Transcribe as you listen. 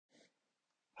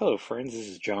Hello, friends. This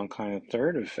is John Klein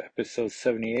III of episode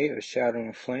 78 of Shadow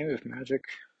and Flame of Magic,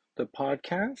 the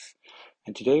podcast.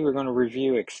 And today we're going to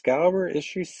review Excalibur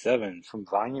issue 7 from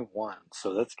volume 1.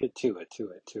 So let's get to it.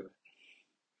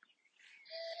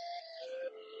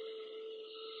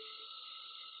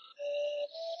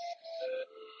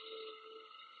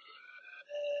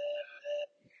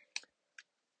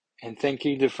 And thank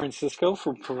you to Francisco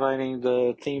for providing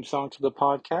the theme song to the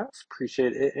podcast.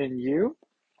 Appreciate it and you.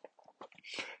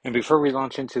 And before we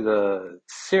launch into the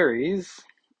series,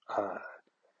 uh,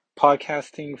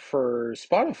 podcasting for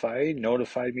Spotify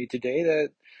notified me today that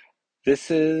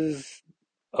this is,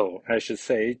 I should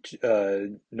say,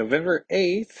 November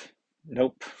 8th,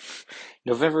 nope,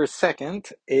 November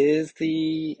 2nd is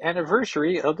the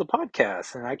anniversary of the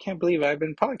podcast. And I can't believe I've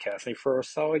been podcasting for a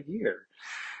solid year.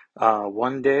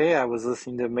 One day I was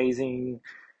listening to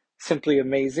Simply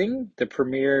Amazing, the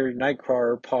premier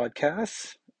Nightcrawler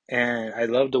podcast. And I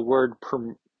love the word,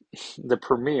 the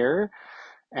premiere.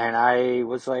 And I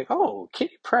was like, oh,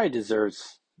 Kitty Pryde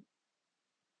deserves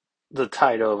the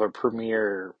title of a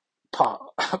premiere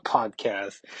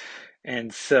podcast.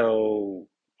 And so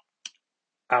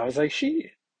I was like,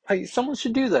 someone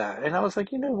should do that. And I was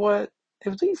like, you know what?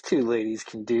 If these two ladies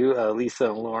can do,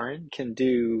 Lisa and Lauren can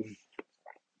do,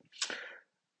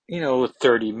 a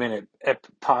 30-minute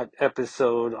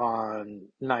episode on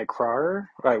Nightcrawler,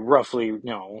 like roughly,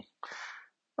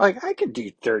 like I could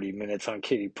do 30 minutes on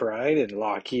Kitty Pryde and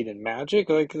Lockheed and Magic.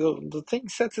 Like the thing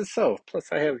sets itself.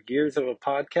 Plus, I have years of a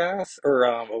podcast or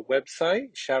a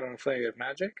website,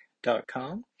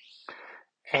 shadowandflameofmagic.com.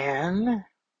 And,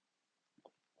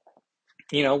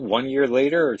 1 year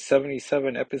later or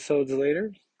 77 episodes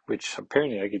later, which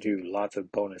apparently I could do lots of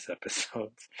bonus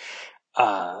episodes,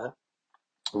 uh,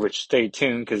 which stay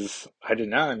tuned because I did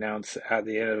not announce at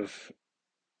the end of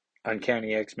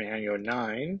Uncanny X-Men Annual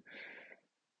 9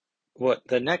 what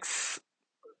the next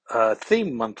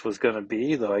theme month was going to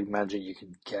be, though I imagine you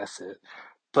can guess it.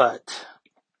 But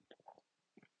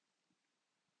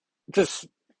just,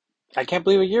 I can't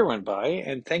believe a year went by.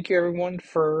 And thank you everyone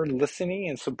for listening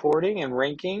and supporting and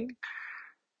ranking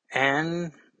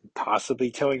and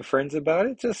possibly telling friends about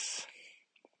it.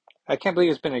 I can't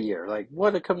believe it's been a year. Like,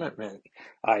 what a commitment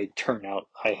I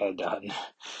had done.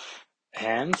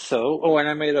 And so, and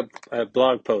I made a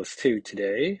blog post too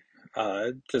today,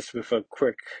 just with a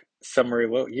quick summary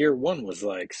of what year one was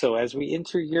like. So as we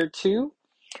enter year two,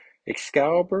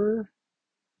 Excalibur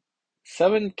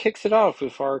 7 kicks it off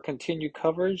with our continued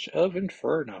coverage of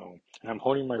Inferno. I'm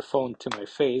holding my phone to my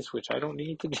face, which I don't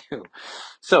need to do.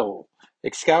 So,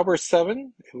 Excalibur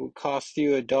 7, it will cost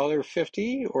you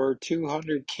 $1.50 or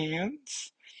 200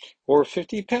 cans or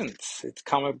 50 pence. It's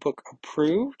comic book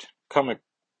approved, comic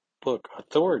book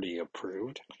authority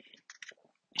approved.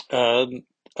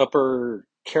 Upper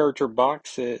character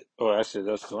box, actually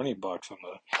that's the only box on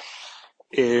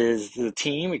is the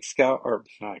team, not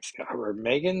Excalibur,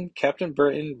 Megan, Captain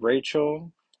Britain,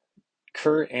 Rachel,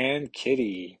 Kurt, and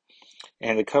Kitty.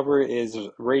 And the cover is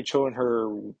Rachel in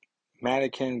her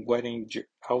mannequin wedding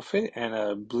outfit and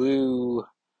a blue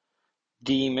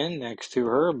demon next to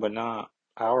her, but not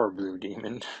our blue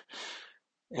demon.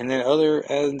 And then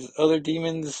as other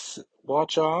demons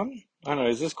watch on. I don't know,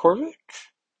 is this Korvac?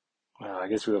 Well, I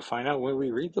guess we'll find out when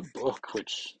we read the book,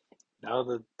 which now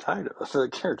the title, the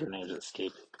character name is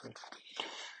escaping.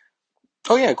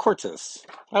 Oh yeah, Cortez.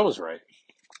 I was right.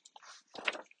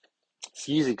 It's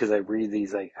usually because I read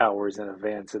these like hours in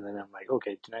advance, and then I'm like,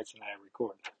 okay, tonight's the night I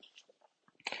record.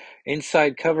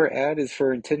 Inside cover ad is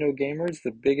for Nintendo gamers.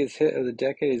 The biggest hit of the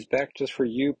decade is back just for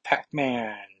you,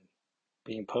 Pac-Man.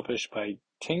 Being published by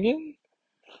Tingen.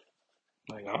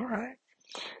 Like, all right.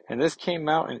 And this came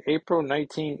out in April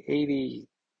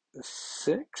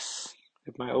 1986,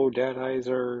 if my old dad eyes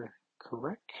are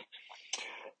correct.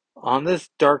 On this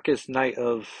darkest night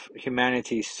of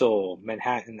humanity's soul,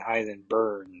 Manhattan Island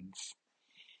burns.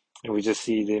 And we just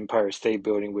see the Empire State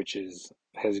Building, which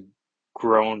has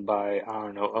grown by, I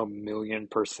don't know,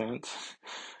 1,000,000%.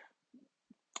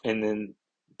 And then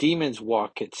demons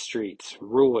walk its streets,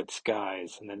 rule its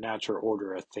skies, and the natural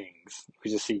order of things.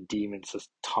 We just see demons just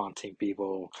taunting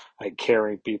people, like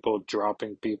carrying people,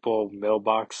 dropping people.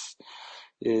 Mailbox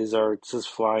are just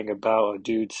flying about. A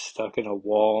dude stuck in a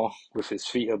wall with his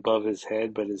feet above his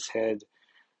head, but his head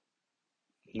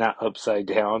not upside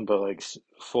down, but like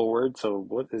forward. So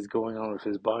what is going on with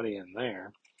his body in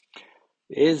there?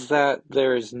 Is that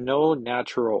there is no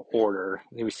natural order.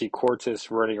 We see Cortez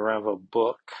running around with a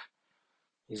book.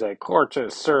 He's like,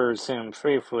 Cortez serves him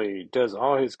faithfully, does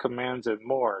all his commands and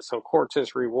more. So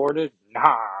Cortez rewarded?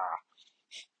 Nah.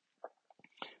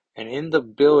 And in the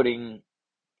building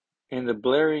In the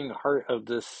blaring heart of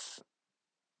this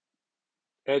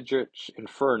Edrich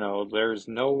Inferno, there's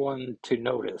no one to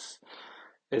notice,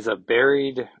 is a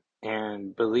buried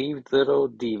and believed little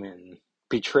demon,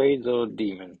 betrayed little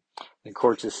demon. The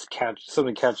court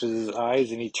something catches his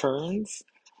eyes and he turns.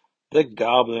 The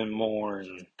Goblin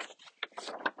Morn.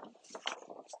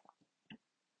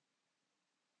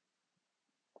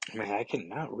 Man, I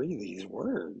cannot read these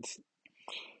words.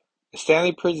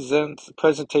 Stanley presents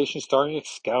presentation starring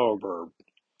Excalibur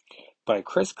by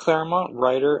Chris Claremont,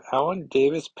 writer, Alan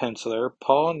Davis, penciler,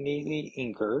 Paul Neely,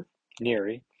 inker,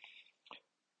 Neary,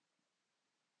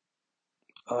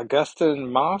 Augustin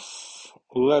Moss,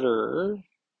 letterer,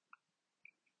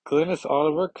 Glynis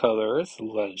Oliver, colors,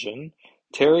 legend,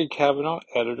 Terry Cavanaugh,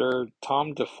 editor,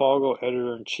 Tom DeFalco,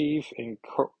 editor-in-chief, and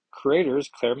creators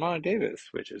Claremont and Davis,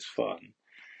 which is fun.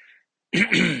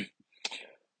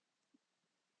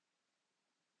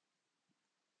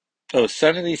 Oh,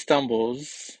 suddenly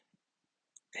stumbles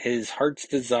his heart's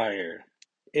desire.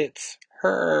 It's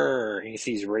her. He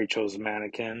sees Rachel's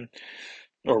mannequin,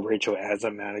 or Rachel as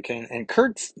a mannequin, and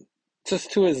Kurt's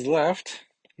just to his left,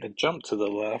 a jump to the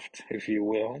left, if you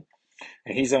will,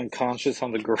 and he's unconscious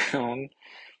on the ground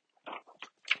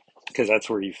because that's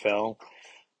where he fell.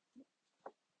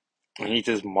 And he's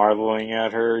just marveling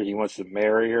at her. He wants to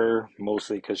marry her,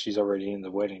 mostly because she's already in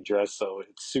the wedding dress, so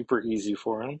it's super easy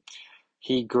for him.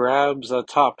 He grabs a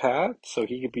top hat so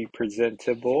he could be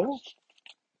presentable.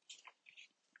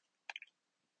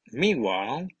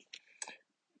 Meanwhile,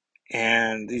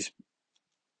 and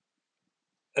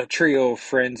a trio of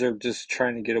friends are just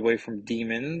trying to get away from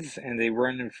demons, and they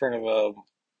run in front of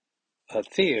a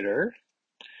theater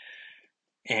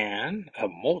and a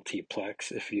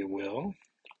multiplex, if you will.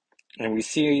 And we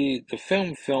see the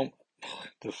film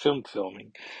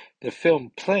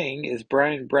playing is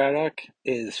Brian Braddock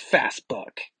is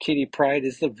Fastbuck. Kitty Pryde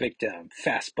is the victim.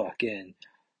 Fastbuck in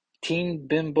Teen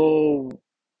Bimbo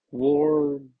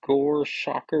War Gore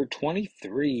Shocker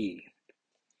 23,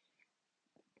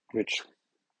 which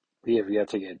we have yet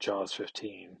to get Jaws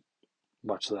 15,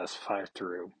 much less 5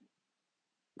 through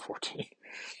 14.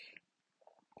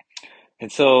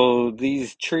 And so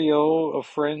these trio of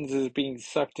friends is being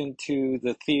sucked into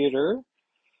the theater,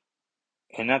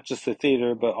 and not just the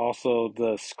theater, but also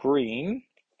the screen.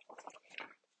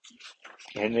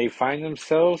 And they find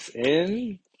themselves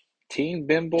in Teen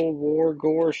Bimble War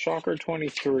Gore Shocker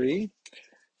 23.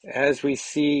 As we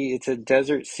see, it's a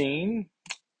desert scene,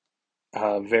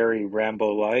 very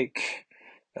Rambo-like.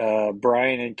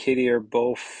 Brian and Kitty are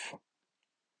both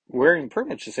wearing pretty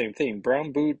much the same thing.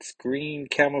 Brown boots, green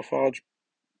camouflage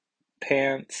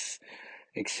pants,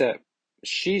 except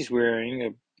she's wearing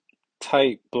a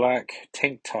tight black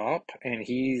tank top and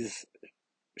he's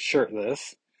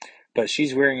shirtless, but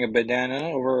she's wearing a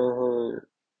bandana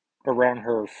around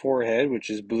her forehead, which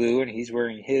is blue, and he's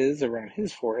wearing his around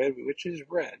his forehead, which is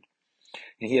red.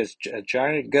 And he has a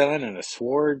giant gun and a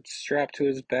sword strapped to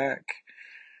his back.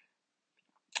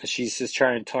 She's just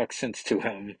trying to talk sense to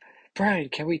him. Brian,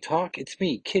 can we talk? It's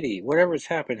me, Kitty. Whatever's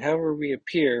happened, however we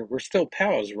appear, we're still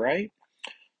pals, right?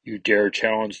 You dare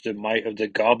challenge the might of the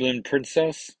Goblin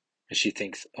Princess? And she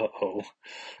thinks, uh-oh.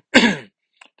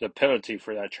 The penalty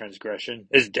for that transgression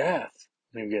is death.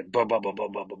 And we get ba ba ba ba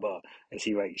ba ba ba as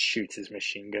he shoots his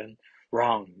machine gun.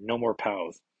 Wrong. No more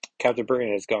pals. Captain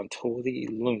Britain has gone totally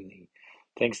loony.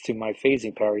 Thanks to my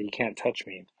phasing power, you can't touch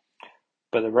me.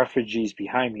 But the refugees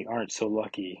behind me aren't so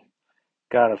lucky.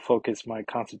 Gotta focus my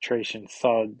concentration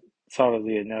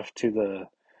solidly enough to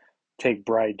take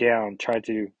Bride down. Try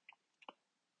to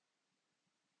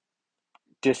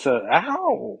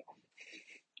ow!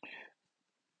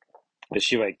 But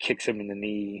she kicks him in the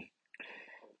knee.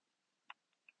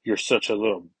 You're such a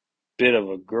little bit of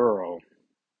a girl.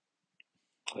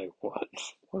 What?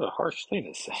 What a harsh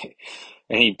thing to say.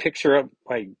 And he picks her up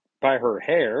by her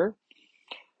hair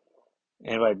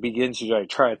and begins to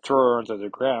try to throw her onto the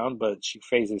ground, but she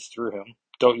phases through him.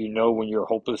 Don't you know when you're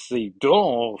hopelessly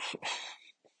dull?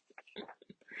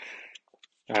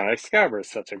 Excalibur is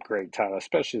such a great title,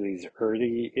 especially these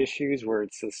early issues where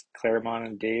it's just Claremont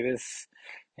and Davis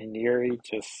and Neary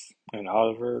and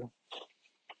Oliver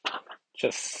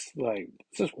just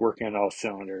working on all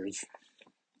cylinders.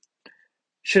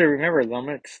 Should have remembered,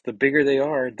 Lummox, the bigger they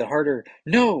are, the harder.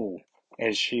 No!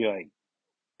 As she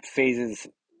phases.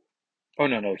 Oh,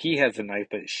 no, he has a knife,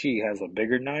 but she has a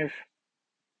bigger knife.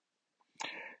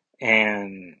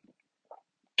 And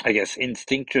I guess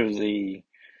instinctively,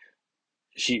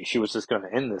 she was just going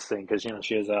to end this thing because,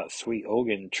 she has that sweet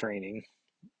Ogun training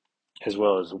as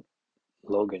well as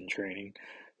Logan training.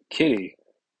 Kitty,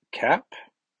 Cap,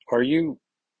 are you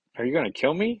going to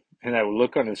kill me? And that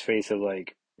look on his face of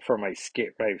like, from like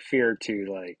right, fear to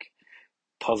like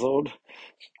puzzled.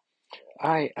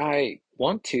 I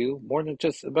want to more than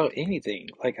just about anything.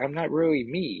 Like I'm not really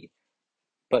me,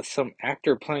 but some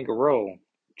actor playing a role.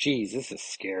 Geez, this is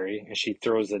scary. And she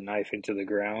throws the knife into the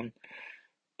ground,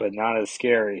 but not as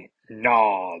scary.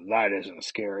 No, that isn't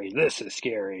scary. This is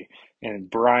scary. And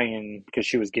Brian, because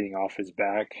she was getting off his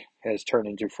back, has turned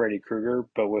into Freddy Krueger,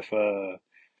 but with a.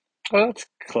 Oh, that's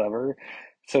clever.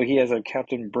 So he has a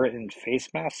Captain Britain face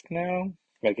mask now,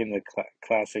 like in the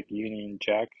classic Union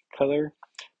Jack color,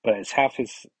 but it's half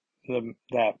his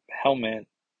that helmet.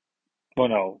 Well,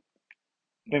 no,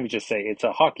 let me just say it's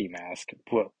a hockey mask,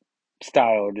 but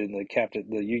styled in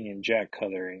the Union Jack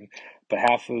coloring, but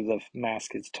half of the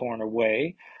mask is torn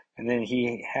away, and then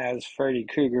he has Freddy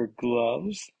Krueger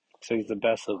gloves, so he's the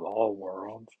best of all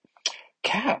worlds.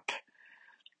 Cap,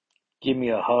 give me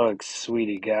a hug,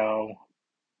 sweetie gal.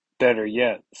 Better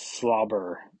yet,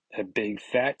 slobber a big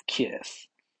fat kiss.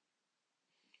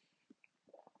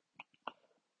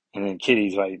 And then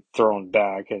Kitty's like thrown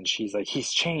back, and she's like,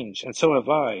 he's changed, and so have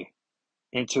I.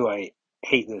 Into I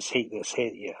hate this, hate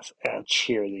yes, a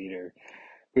cheerleader,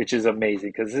 which is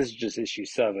amazing because this is just issue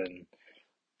 7,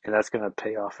 and that's going to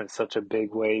pay off in such a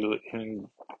big way in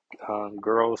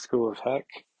Girls School of Heck.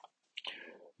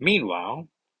 Meanwhile,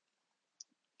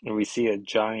 we see a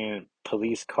giant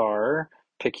police car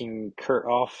picking Kurt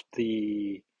off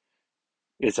the.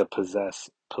 It's a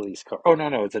possessed police car. Oh,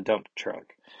 no, it's a dump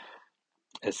truck.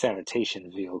 A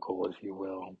sanitation vehicle, if you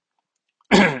will.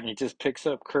 He just picks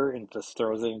up Kurt and just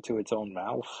throws it into its own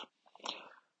mouth.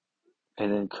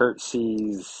 And then Kurt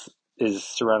is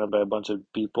surrounded by a bunch of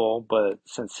people, but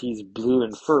since he's blue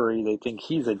and furry, they think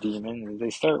he's a demon, and they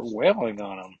start wailing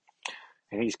on him.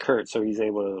 And he's Kurt, so he's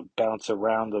able to bounce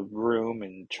around the room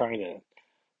and try to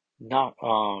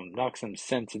knock some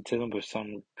sense into them with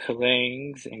some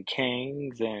clangs and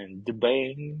cangs and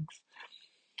debangs,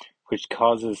 which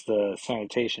causes the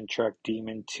sanitation truck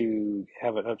demon to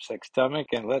have an upset stomach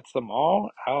and lets them all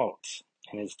out.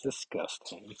 And it's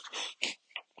disgusting.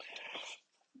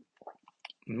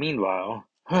 Meanwhile,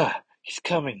 he's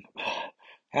coming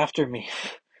after me,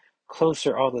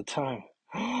 closer all the time.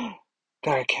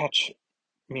 Gotta catch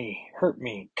me, hurt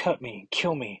me, cut me,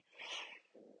 kill me.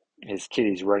 His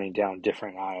kitty's running down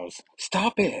different aisles.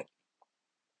 Stop it!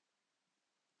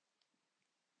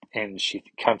 And she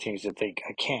continues to think,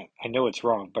 I can't. I know it's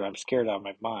wrong, but I'm scared out of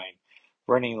my mind.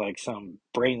 Running like some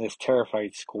brainless,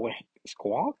 terrified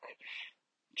squawk?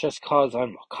 Just cause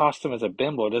I'm costumed as a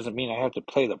bimbo doesn't mean I have to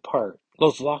play the part.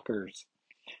 Those lockers,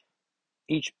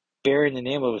 each bearing the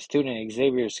name of a student at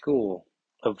Xavier's school.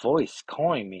 A voice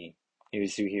calling me. You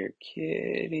hear,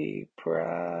 Kitty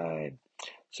Pride.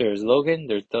 So there's Logan,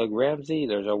 there's Doug Ramsey,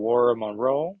 there's Aurora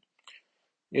Monroe,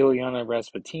 Ilyana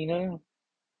Rasputina,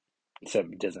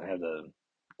 except it doesn't have the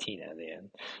Tina at the end.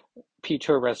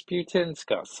 Peter Rasputin,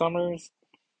 Scott Summers.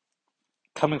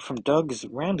 Coming from Doug's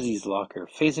Ramsey's locker,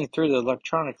 phasing through the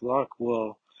electronic lock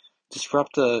will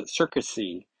disrupt the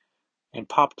circuitry and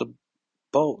pop the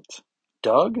bolt.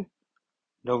 Doug?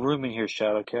 No room in here,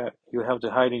 Shadowcat. You have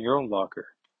to hide in your own locker.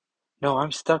 No,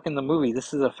 I'm stuck in the movie.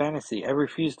 This is a fantasy. I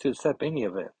refuse to accept any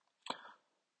of it.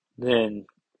 Then,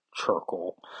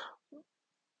 Charcoal,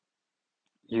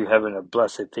 you haven't a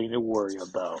blessed thing to worry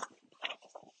about.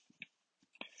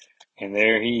 And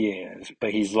there he is.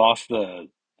 But he's lost the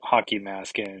hockey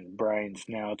mask, and Brian's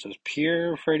now just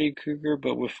pure Freddy Krueger,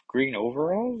 but with green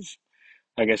overalls?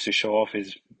 I guess to show off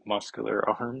his muscular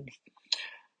arms.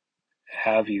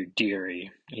 Have you,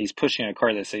 dearie? He's pushing a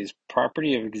card that says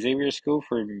property of Xavier School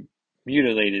for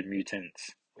mutilated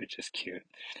mutants, which is cute.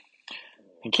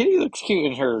 And Kitty looks cute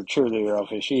in her cheerleader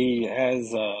outfit. She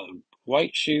has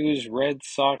white shoes, red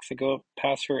socks that go up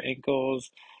past her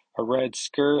ankles, a red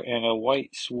skirt, and a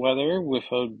white sweater with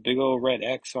a big old red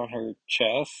X on her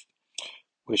chest,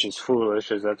 which is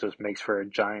foolish, as that just makes for a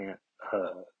giant,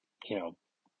 you know,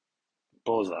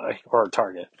 bullseye or a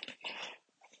target.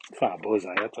 It's not a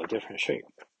bullseye. That's a different shape.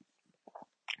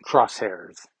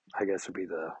 Crosshairs, I guess, would be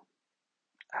the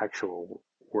actual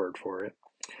word for it.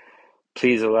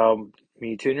 Please allow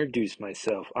me to introduce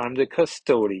myself. I'm the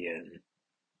custodian.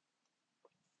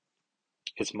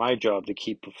 It's my job to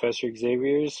keep Professor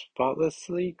Xavier's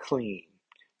spotlessly clean.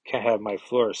 Can't have my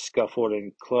floor scuffled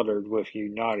and cluttered with you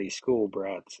naughty school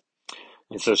brats.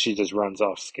 And so she just runs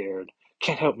off scared.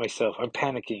 Can't help myself. I'm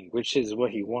panicking, which is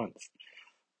what he wants.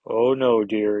 Oh no,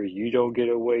 dear, you don't get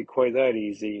away quite that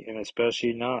easy, and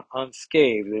especially not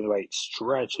unscathed. And like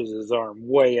stretches his arm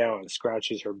way out and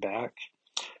scratches her back.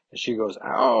 And she goes,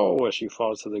 ow, as she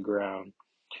falls to the ground.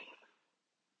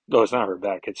 No, it's not her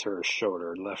back, it's her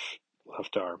shoulder, left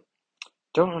arm.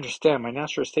 Don't understand. My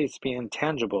natural state's be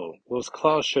intangible. Those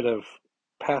claws should have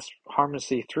passed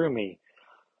harmlessly through me.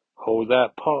 Hold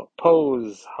that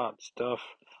pose, hot stuff.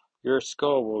 Your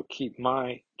skull will keep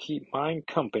mine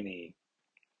company.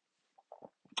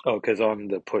 Oh, because on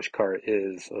the push cart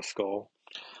is a skull.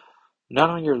 Not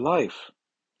on your life.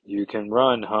 You can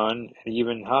run, hun, and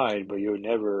even hide, but you'll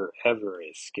never ever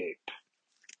escape.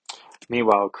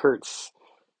 Meanwhile, Kurt's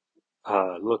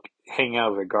hang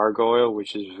out with a gargoyle,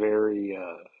 which is very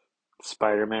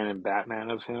Spider-Man and Batman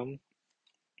of him.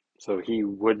 So he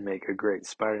would make a great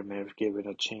Spider-Man if given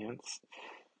a chance.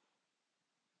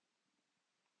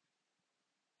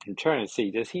 I'm trying to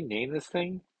see, does he name this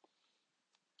thing?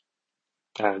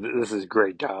 This is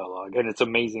great dialogue, and it's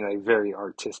amazing, like very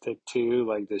artistic too,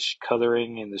 like the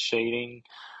coloring and the shading.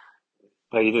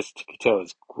 Like you just can tell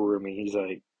it's grooming. He's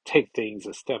like, take things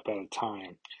a step at a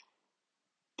time,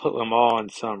 put them all in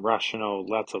some rational,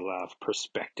 let's laugh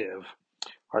perspective.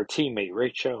 Our teammate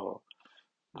Rachel,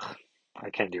 I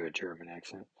can't do a German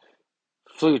accent,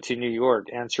 flew to New York,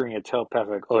 answering a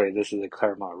telepathic. Oh, yeah, this is a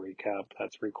Claremont recap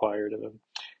that's required of him.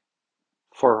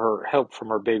 For her help from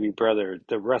her baby brother,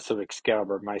 the rest of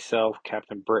Excalibur, myself,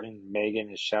 Captain Britain, Megan,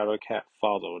 and Shadowcat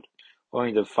followed,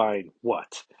 only to find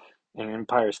what? An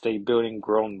Empire State Building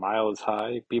grown miles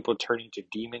high, people turning to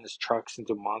demons, trucks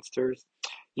into monsters.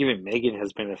 Even Megan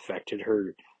has been affected,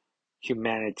 her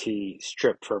humanity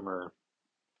stripped from her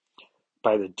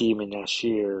by the demon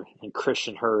Ashir, and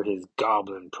christened her his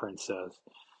goblin princess.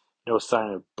 No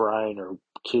sign of Brian or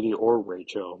Kitty or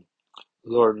Rachel.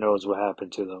 Lord knows what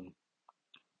happened to them.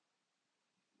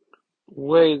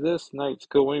 Way this night's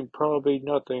going, probably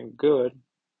nothing good.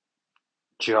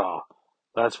 Jaw,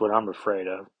 that's what I'm afraid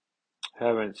of.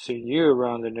 Haven't seen you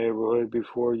around the neighborhood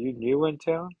before. You new in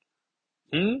town?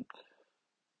 Hmm?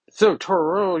 So,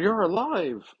 Toro, you're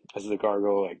alive! As the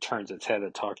gargoyle turns its head to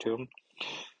talk to him.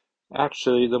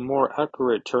 Actually, the more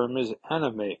accurate term is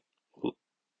animate.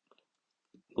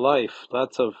 Life,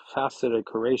 that's a faceted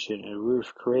creation, a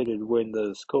roof created when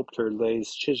the sculptor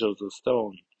lays chisels of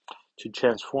stone to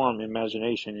transform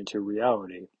imagination into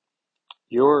reality.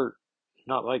 You're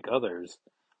not like others,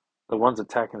 the ones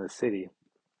attacking the city.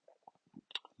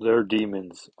 They're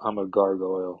demons. I'm a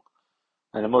gargoyle.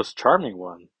 And a most charming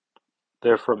one.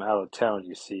 They're from out of town,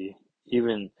 you see.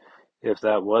 Even if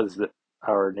that was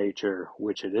our nature,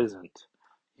 which it isn't.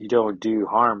 You don't do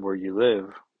harm where you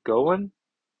live. Going?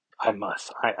 I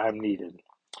must. I'm needed.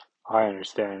 I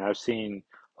understand. I've seen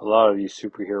a lot of these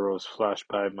superheroes flash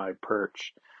by my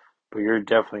perch, but you're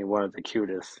definitely one of the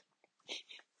cutest,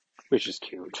 which is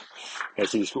cute.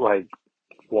 As he's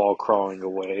wall crawling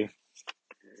away.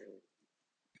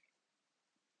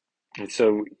 And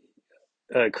so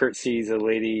Kurt sees a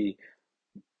lady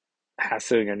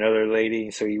hassling another lady,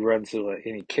 so he runs to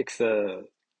and he kicks the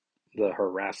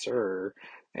harasser,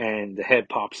 and the head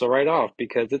pops right off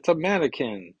because it's a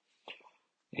mannequin.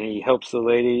 And he helps the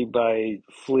lady by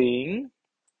fleeing,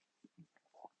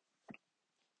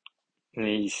 and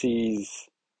he sees,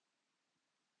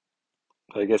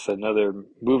 I guess, another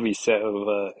movie set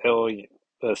of alien,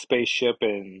 a spaceship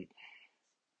and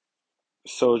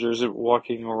soldiers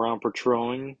walking around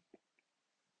patrolling.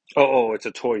 Oh, it's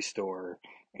a toy store,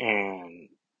 and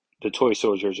the toy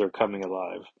soldiers are coming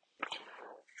alive.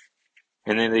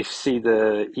 And then they see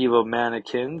the evil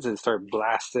mannequins and start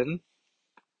blasting.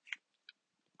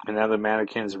 And now the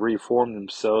mannequins reform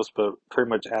themselves, but pretty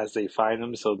much as they find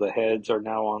them. So the heads are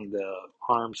now on the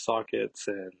arm sockets,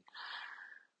 and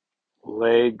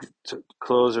legs,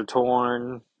 clothes are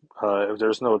torn. If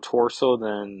there's no torso,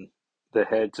 then the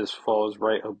head just falls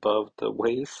right above the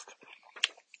waist.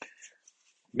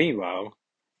 Meanwhile,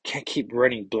 can't keep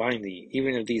running blindly,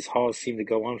 even if these halls seem to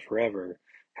go on forever.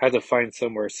 Had to find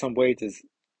somewhere, some way to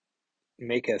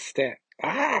make a step.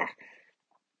 Ah!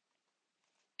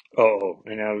 Oh,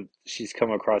 and now she's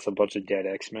come across a bunch of dead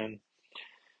X-Men.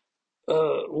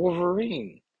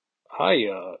 Wolverine.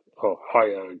 Hiya. Oh,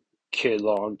 hiya, kid,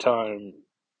 long time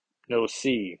no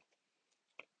see.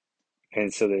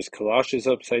 And so there's Colossus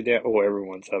upside down. Oh,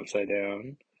 everyone's upside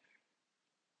down.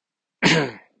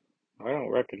 I don't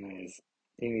recognize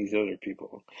any of these other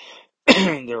people.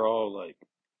 They're all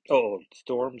oh,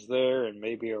 Storm's there and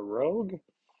maybe a rogue?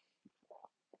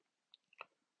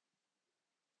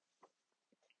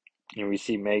 And we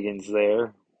see Megan's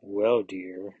there. Well,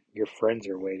 dear, your friends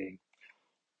are waiting.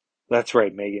 That's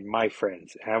right, Megan, my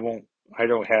friends. I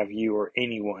don't have you or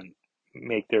anyone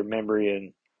make their memory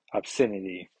an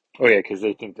obscenity. Oh yeah, because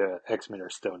they think the X-Men are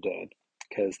still dead.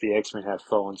 Because the X-Men have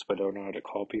phones but don't know how to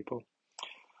call people.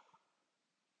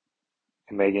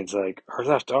 And Megan's like, her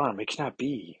left arm, it cannot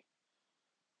be.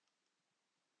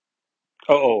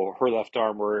 Her left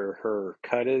arm where her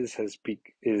cut is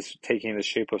taking the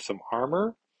shape of some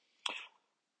armor.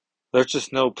 There's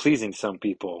just no pleasing some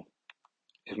people.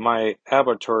 If my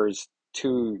avatar is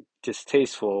too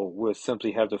distasteful, we'll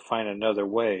simply have to find another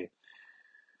way.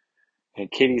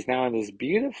 And Kitty's now in this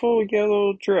beautiful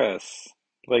yellow dress.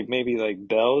 Like maybe like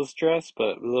Belle's dress,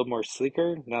 but a little more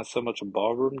sleeker. Not so much a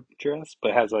ballroom dress,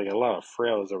 but has like a lot of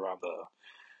frills around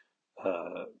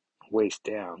the waist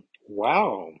down.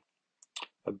 Wow.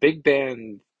 A big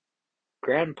band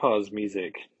grandpa's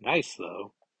music. Nice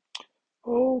though.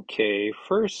 Okay,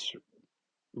 first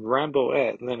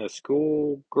Ramboette, then a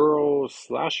schoolgirl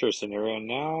slasher scenario.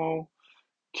 Now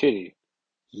Kitty.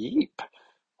 Yeep.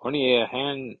 Only a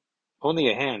hand,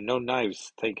 only a hand, no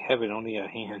knives. Thank heaven, only a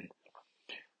hand.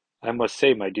 I must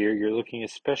say, my dear, you're looking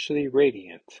especially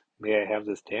radiant. May I have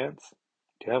this dance?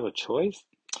 Do you have a choice?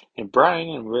 And Brian,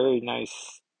 in very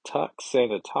nice tux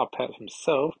and a top hat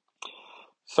himself,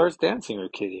 starts dancing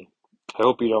with Kitty. I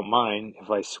hope you don't mind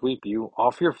if I sweep you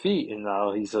off your feet. And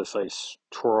now he's just like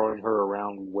twirling her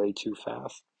around way too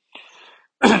fast.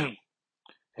 And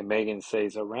Megan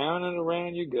says, around and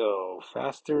around you go,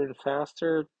 faster and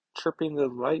faster, tripping the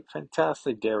light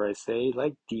fantastic, dare I say,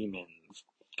 like demons.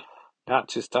 Not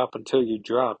to stop until you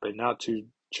drop, and not to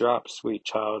drop, sweet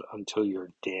child, until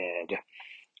you're dead.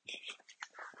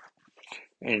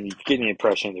 And you get the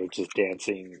impression they're just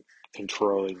dancing and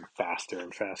twirling faster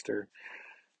and faster.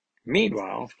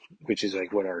 Meanwhile, which is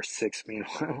like what our sixth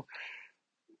meanwhile,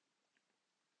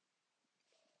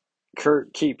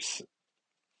 Kurt keeps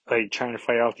like trying to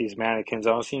fight off these mannequins.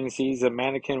 All he sees a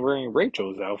mannequin wearing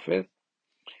Rachel's outfit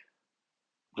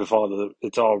with all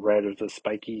it's all red with the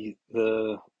spiky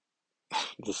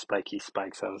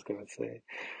spikes I was gonna say.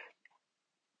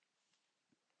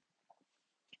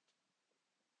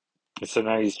 So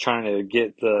now he's trying to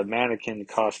get the mannequin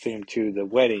costume to the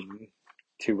wedding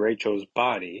to Rachel's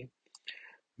body.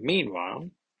 Meanwhile,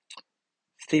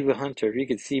 Stephen Hunter, if you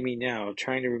could see me now,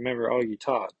 trying to remember all you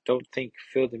taught, don't think,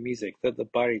 feel the music, let the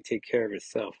body take care of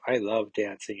itself. I love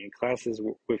dancing, and classes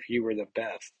with you were the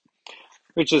best.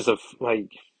 Which is like,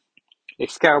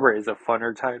 Excalibur is a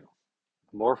funner title,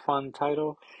 more fun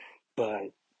title,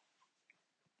 but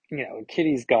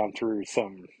Kitty's gone through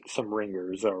some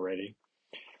ringers already.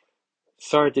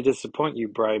 Sorry to disappoint you,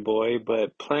 Bri boy,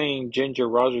 but playing Ginger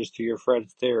Rogers to your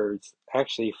friends there is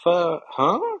actually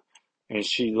huh? And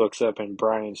she looks up and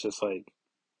Brian's just like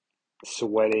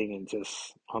sweating and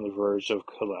just on the verge of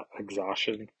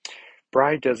exhaustion.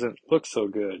 Bri doesn't look so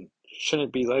good.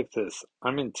 Shouldn't be like this.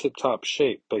 I'm in tip-top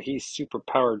shape, but he's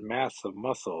super-powered mass of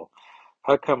muscle.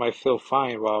 How come I feel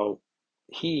fine while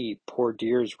he, poor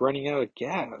dear, is running out of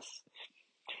gas?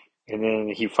 And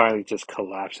then he finally just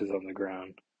collapses on the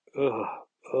ground. Ugh,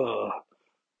 ugh,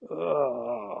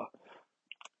 ugh.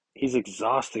 He's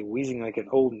exhausted, wheezing like an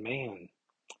old man.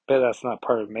 Bet that's not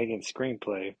part of Megan's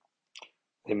screenplay.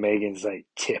 And Megan's like,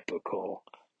 typical.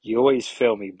 You always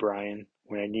fail me, Brian,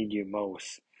 when I need you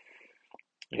most.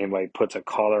 And like puts a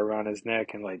collar around his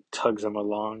neck and like tugs him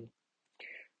along,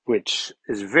 which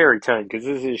is very telling because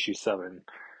this is issue 7.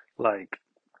 Like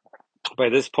by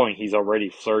this point, he's already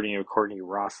flirting with Courtney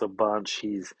Ross a bunch.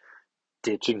 He's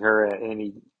ditching her at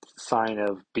any sign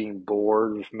of being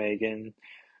bored with Megan.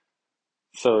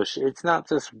 So it's not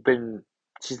just been,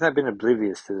 she's not been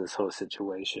oblivious to this whole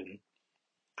situation.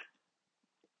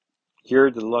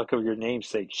 You're the luck of your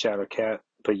namesake, Shadowcat,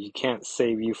 but you can't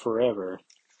save you forever.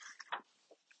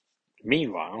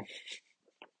 Meanwhile,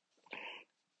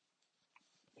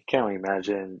 I can't only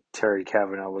imagine Terry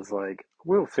Kavanaugh was like,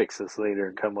 we'll fix this later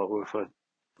and come up with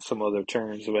some other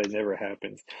terms, but it never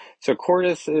happens. So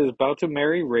Cordis is about to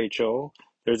marry Rachel.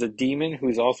 There's a demon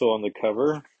who's also on the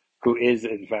cover, who is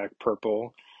in fact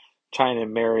purple, trying to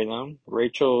marry them.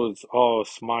 Rachel is all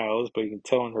smiles, but you can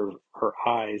tell in her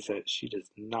eyes that she does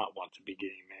not want to be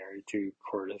getting married to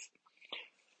Cordis.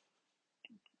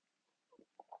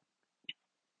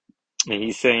 And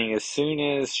he's saying as soon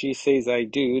as she says I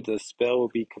do, the spell will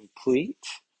be complete.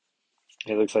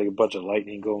 It looks like a bunch of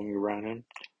lightning going around him.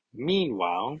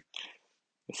 Meanwhile,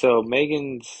 so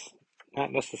Megan's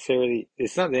not necessarily,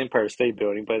 it's not the Empire State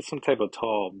Building, but it's some type of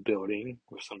tall building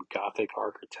with some Gothic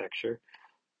architecture.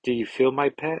 Do you feel, my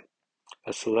pet?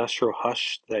 A celestial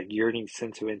hush, that yearning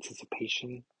sense of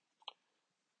anticipation?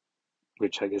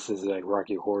 Which I guess is like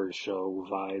Rocky Horror Show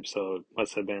vibe, so it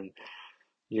must have been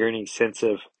yearning sense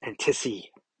of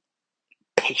anticipation.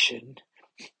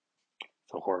 It's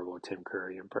a horrible Tim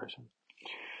Curry impression.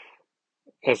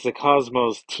 As the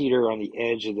cosmos teeter on the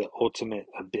edge of the ultimate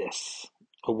abyss,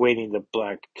 awaiting the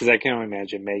black. Because I can only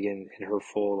imagine Megan in her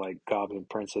full like Goblin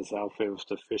Princess outfit with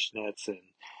the fishnets and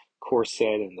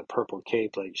corset and the purple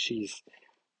cape, like she's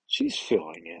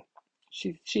feeling it.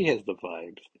 She has the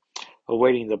vibes,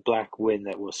 awaiting the black wind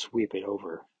that will sweep it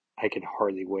over. I can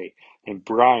hardly wait. And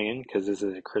Brian, because this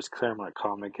is a Chris Claremont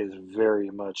comic, is very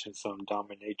much in some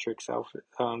dominatrix outfit.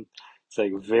 It's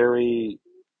like very,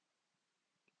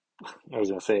 I was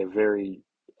gonna say a very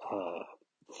uh,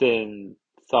 thin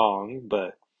thong,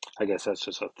 but I guess that's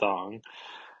just a thong.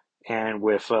 And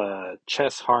with a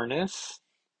chest harness,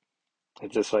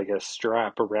 it's just like a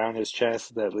strap around his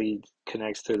chest that leads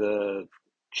connects to the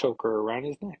choker around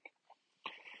his neck.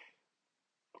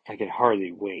 I can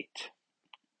hardly wait.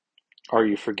 Are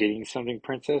you forgetting something,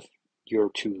 Princess? You're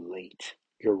too late.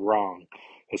 You're wrong.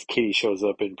 As Kitty shows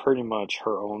up in pretty much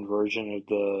her own version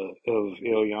of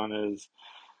Ilyana's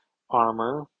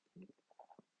armor,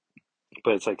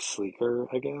 but it's like sleeker,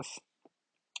 I guess,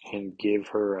 and give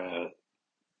her a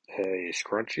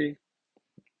scrunchie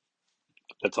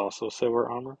that's also silver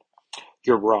armor.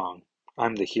 You're wrong.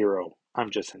 I'm the hero. I'm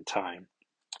just in time.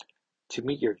 To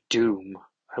meet your doom,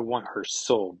 I want her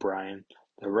soul, Brian.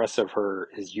 The rest of her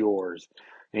is yours.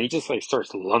 And he just like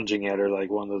starts lunging at her like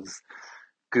one of those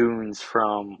goons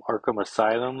from Arkham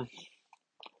Asylum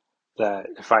that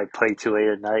if I play too late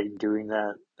at night and doing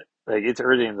that, like it's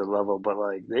early in the level, but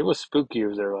like they will spook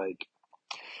you if they're like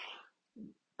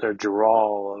their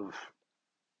drawl of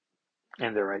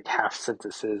and they're like half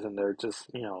sentences and they're just,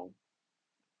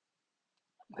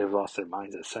 they've lost their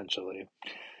minds essentially.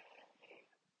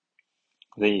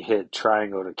 Then you hit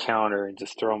triangle to counter and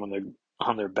just throw them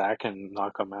on their back and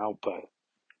knock them out, but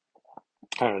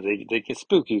I don't know, they can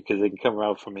spook you because they can come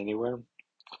out from anywhere.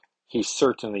 He's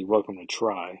certainly welcome to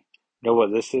try. Know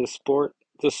what this is, sport?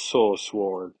 The Soul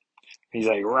Sword. He's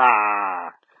like, rah!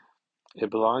 It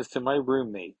belongs to my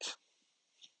roommate,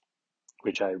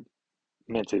 which I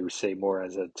meant to say more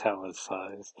as a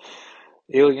italicized.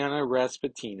 Ilyana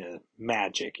Rasputina,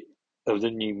 magic of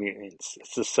the New Mutants.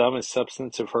 It's the sum and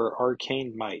substance of her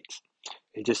arcane might.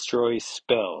 It destroys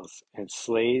spells and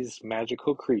slays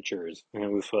magical creatures,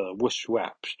 and with a whoosh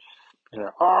whap and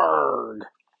a arg.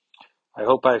 I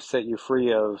hope I've set you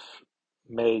free of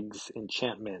Meg's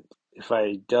enchantment. If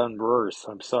I done worse,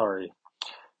 I'm sorry.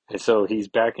 And so he's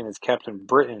back in his Captain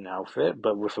Britain outfit,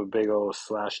 but with a big old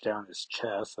slash down his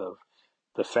chest of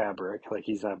the fabric, like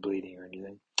he's not bleeding or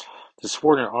anything. The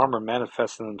sword and armor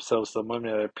manifested themselves the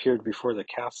moment it appeared before the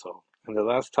castle. And the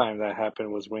last time that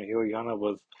happened was when Ilyana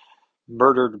was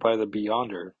murdered by the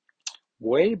Beyonder.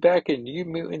 Way back in New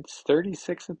Mutants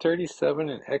 36 and 37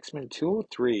 and X-Men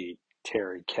 203,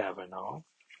 Terry Kavanaugh.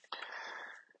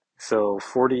 So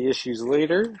 40 issues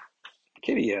later,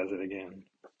 Kitty has it again.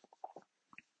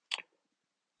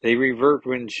 They revert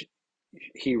when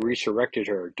he resurrected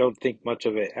her. Don't think much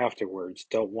of it afterwards.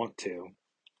 Don't want to.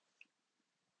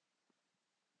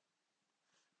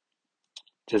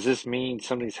 Does this mean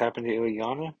something's happened to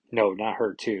Ilyana? No, not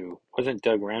her too. Wasn't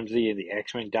Doug Ramsey and the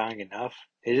X-Men dying enough?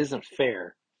 It isn't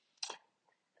fair.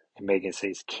 And Megan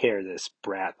says, careless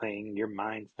bratling. Your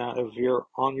mind's not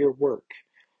on your work,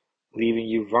 leaving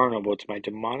you vulnerable to my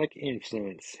demonic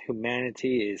influence.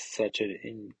 Humanity is such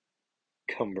an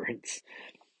encumbrance.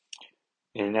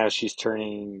 And now she's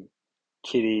turning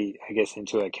Kitty, I guess,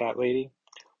 into a cat lady.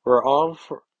 We're all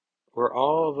for, we're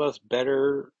all of us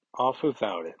better off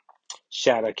without it.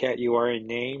 Shadowcat, you are a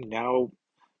name, now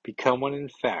become one in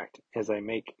fact, as I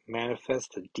make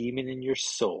manifest the demon in your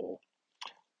soul.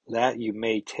 That you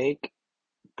may take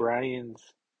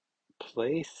Brian's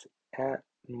place at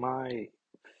my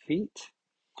feet.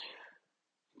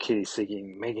 Kitty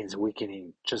singing, Megan's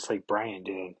weakening, just like Brian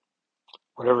did.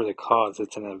 Whatever the cause,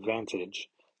 it's an advantage.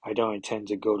 I don't intend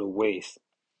to go to waste.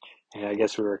 And I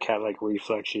guess with her cat-like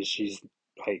reflexes, she's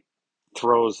like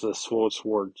throws the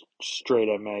sword straight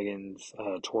at Megan's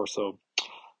torso.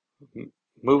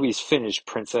 Movie's finished,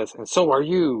 princess, and so are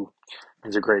you.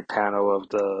 There's a great panel of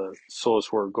the soul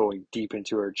sword going deep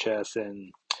into her chest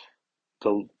and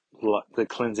the the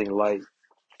cleansing light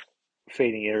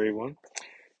fading everyone.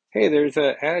 Hey, there's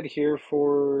an ad here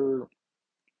for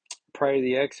Pride of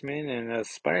the X-Men and a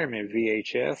Spider-Man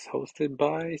VHS hosted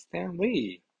by Stan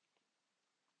Lee.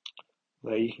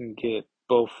 You can get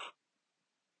both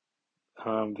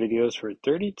videos for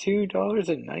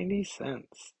 $32.90.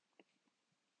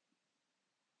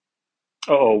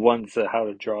 Oh, one's how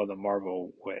to draw the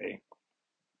Marvel way.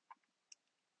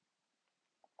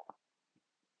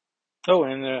 Oh,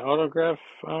 and an autograph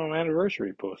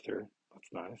anniversary poster.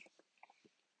 That's nice.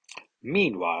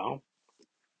 Meanwhile,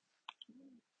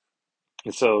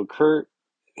 and so Kurt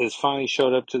has finally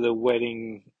showed up to the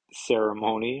wedding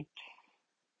ceremony,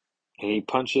 and he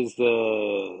punches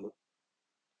the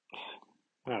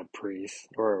not a priest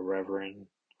or a reverend.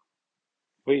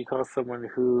 what you call someone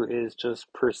who is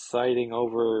just presiding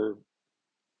over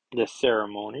the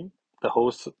ceremony, the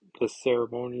host, the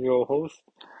ceremonial host.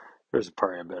 There's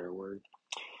probably a better word.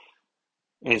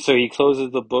 And so he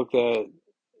closes the book that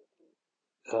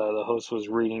the host was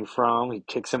reading from. He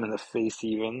kicks him in the face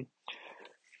even,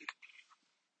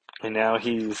 and now I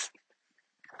think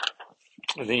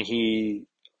he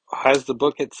has the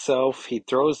book itself. He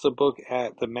throws the book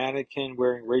at the mannequin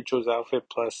wearing Rachel's outfit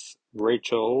plus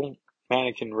mannequin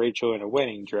Rachel in a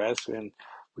wedding dress, and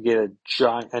we get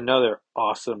another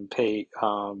awesome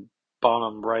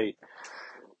bottom right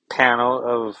panel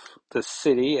of the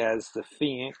city as the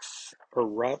Phoenix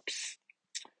erupts.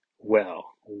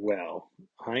 Well,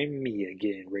 I'm me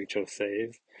again, Rachel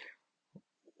says.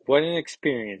 What an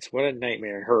experience, what a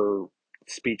nightmare. Her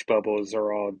speech bubbles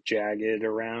are all jagged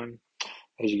around.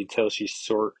 As you can tell, she's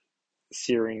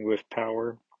searing with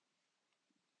power.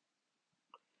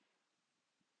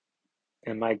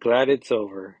 Am I glad it's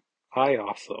over? I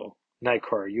also.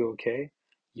 Nightcar, are you okay?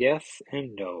 Yes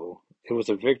and no. It was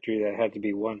a victory that had to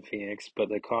be won, Phoenix, but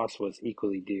the cost was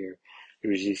equally dear.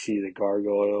 As you see the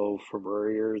gargoyle from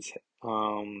Warrior's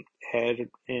head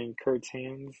in Kurt's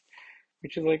hands,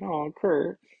 which is like, oh,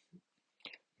 Kurt.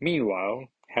 Meanwhile,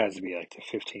 has to be like the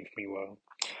 15th meanwhile.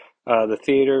 The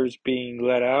theater's being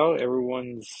let out.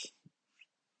 Everyone's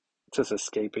just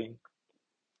escaping.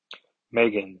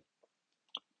 Megan,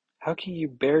 how can you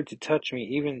bear to touch me,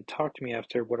 even talk to me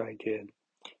after what I did?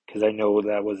 Because I know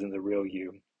that wasn't the real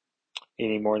you,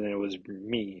 any more than it was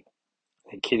me.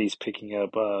 And Kitty's picking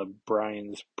up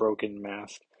Brian's broken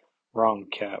mask. Wrong,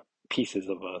 Cap. Pieces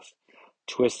of us.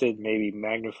 Twisted, maybe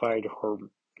magnified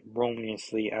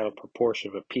harmoniously out of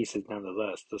proportion, but pieces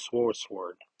nonetheless. The sword.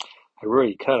 I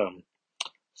really cut him.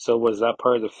 So was that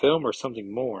part of the film or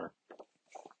something more?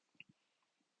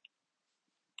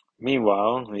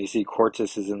 Meanwhile, you see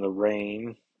Cortus is in the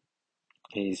rain.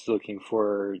 And he's looking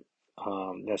for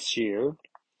Nasir.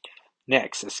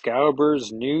 Next,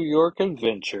 Excalibur's New York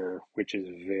Adventure, which is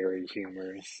very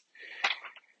humorous.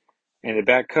 And the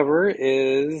back cover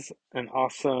is an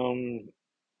awesome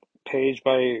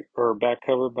back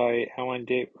cover by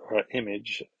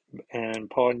image and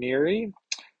Paul Neary,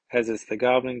 as it's the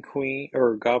Goblin Queen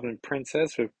or Goblin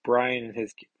Princess with Brian in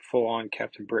his full-on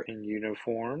Captain Britain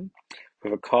uniform,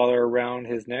 with a collar around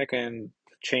his neck and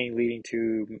the chain leading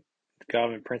to the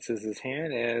Goblin Princess's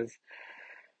hand as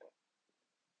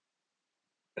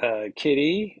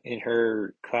Kitty in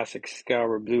her classic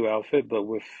Excalibur blue outfit, but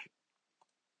with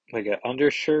like an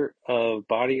undershirt of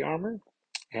body armor,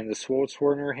 and the sword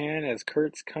in her hand as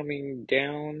Kurt's coming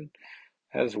down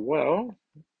as well.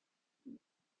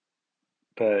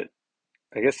 But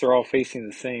I guess they're all facing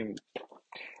the same.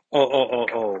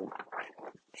 Oh!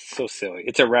 So silly!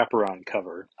 It's a wraparound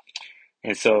cover,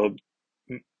 and so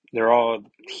they're all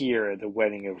here at the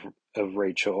wedding of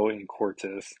Rachel and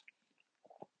Cortus.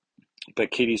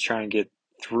 But Kitty's trying to get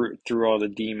through all the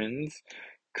demons.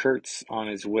 Kurt's on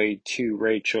his way to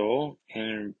Rachel,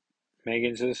 and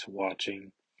Megan's just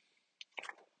watching.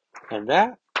 And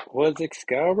that was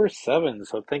Excalibur 7.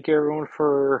 So thank you everyone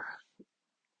for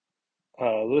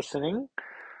listening.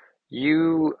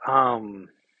 You can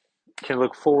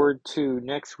look forward to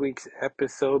next week's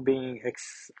episode being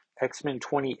X-Men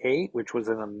 28, which was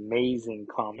an amazing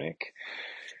comic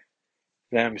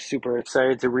that I'm super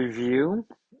excited to review.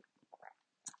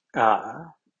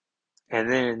 And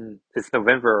then it's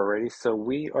November already, so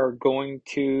we are going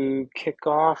to kick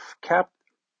off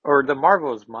the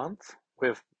Marvels month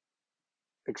with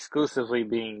exclusively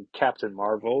being Captain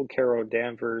Marvel, Carol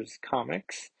Danvers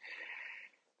comics,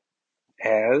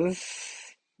 as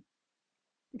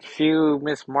few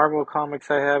Miss Marvel comics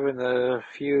I have in the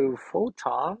few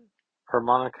Photon or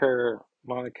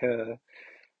Monica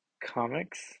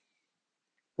comics.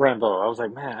 Rambeau. I was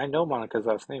like, man, I know Monica's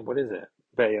last name. What is it?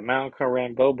 But yeah, Monica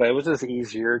Rambeau. But it was just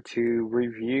easier to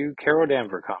review Carol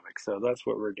Danvers comics, so that's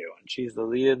what we're doing. She's the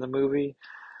lead in the movie,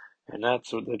 and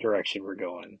that's the direction we're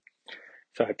going.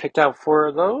 So I picked out 4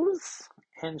 of those,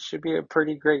 and should be a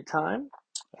pretty great time.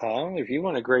 If you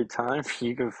want a great time,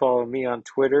 you can follow me on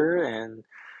Twitter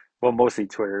mostly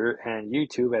Twitter and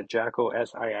YouTube at Jackal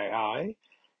SIII.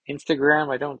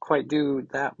 Instagram, I don't quite do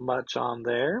that much on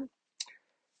there.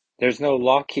 There's no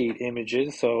Lockheed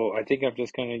images, so I think I'm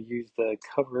just going to use the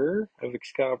cover of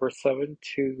Excalibur 7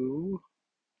 to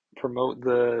promote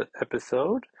the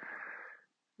episode.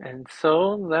 And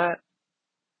so that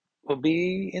will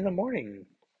be in the morning.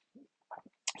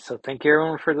 So thank you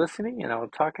everyone for listening, and I'll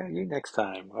talk at you next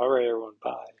time. All right, everyone,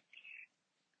 bye.